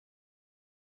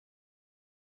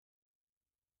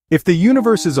If the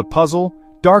universe is a puzzle,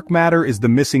 dark matter is the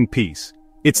missing piece.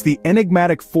 It's the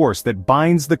enigmatic force that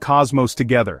binds the cosmos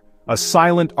together, a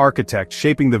silent architect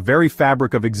shaping the very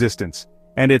fabric of existence.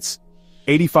 And it's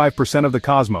 85% of the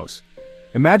cosmos.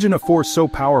 Imagine a force so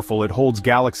powerful it holds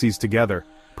galaxies together,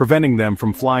 preventing them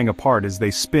from flying apart as they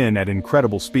spin at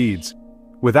incredible speeds.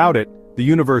 Without it, the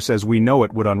universe as we know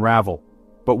it would unravel.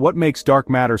 But what makes dark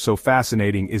matter so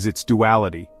fascinating is its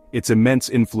duality, its immense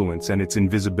influence and its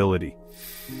invisibility.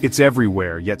 It's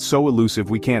everywhere, yet so elusive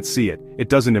we can't see it. It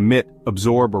doesn't emit,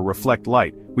 absorb or reflect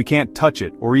light. We can't touch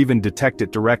it or even detect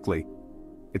it directly.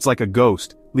 It's like a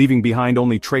ghost, leaving behind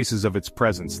only traces of its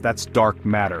presence. That's dark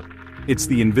matter. It's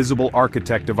the invisible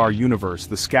architect of our universe,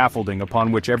 the scaffolding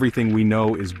upon which everything we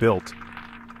know is built.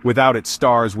 Without it,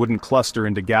 stars wouldn't cluster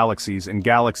into galaxies, and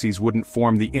galaxies wouldn't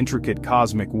form the intricate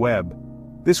cosmic web.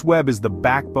 This web is the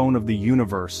backbone of the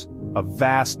universe, a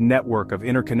vast network of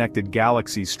interconnected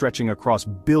galaxies stretching across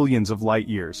billions of light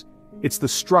years. It's the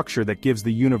structure that gives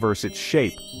the universe its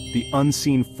shape, the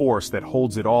unseen force that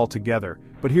holds it all together.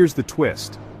 But here's the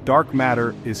twist: dark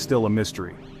matter is still a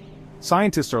mystery.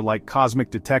 Scientists are like cosmic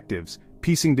detectives,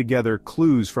 piecing together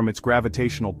clues from its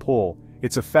gravitational pull,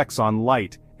 its effects on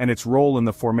light, and its role in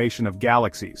the formation of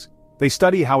galaxies. They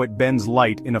study how it bends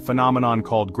light in a phenomenon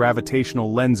called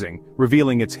gravitational lensing,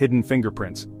 revealing its hidden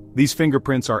fingerprints. These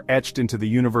fingerprints are etched into the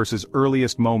universe's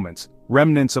earliest moments,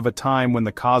 remnants of a time when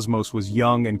the cosmos was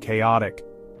young and chaotic.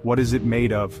 What is it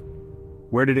made of?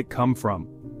 Where did it come from?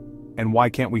 And why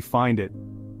can't we find it?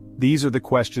 These are the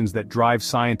questions that drive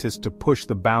scientists to push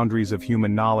the boundaries of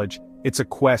human knowledge. It's a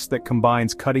quest that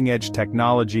combines cutting-edge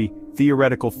technology,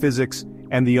 theoretical physics,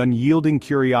 and the unyielding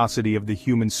curiosity of the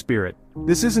human spirit.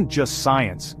 This isn't just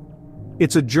science.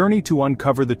 It's a journey to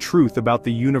uncover the truth about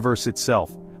the universe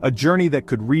itself, a journey that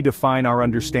could redefine our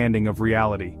understanding of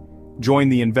reality. Join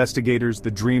the investigators,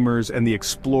 the dreamers, and the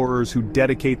explorers who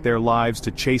dedicate their lives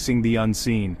to chasing the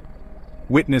unseen.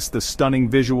 Witness the stunning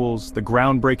visuals, the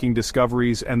groundbreaking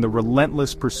discoveries, and the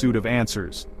relentless pursuit of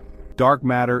answers. Dark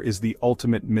matter is the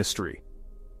ultimate mystery.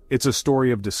 It's a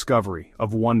story of discovery,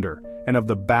 of wonder, and of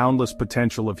the boundless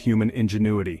potential of human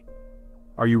ingenuity.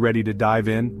 Are you ready to dive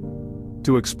in?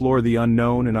 To explore the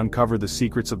unknown and uncover the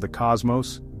secrets of the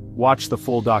cosmos? Watch the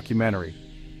full documentary.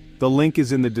 The link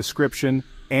is in the description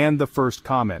and the first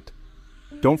comment.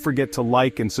 Don't forget to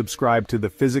like and subscribe to the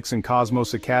Physics and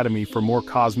Cosmos Academy for more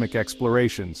cosmic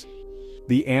explorations.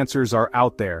 The answers are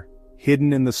out there,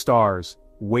 hidden in the stars,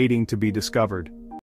 waiting to be discovered.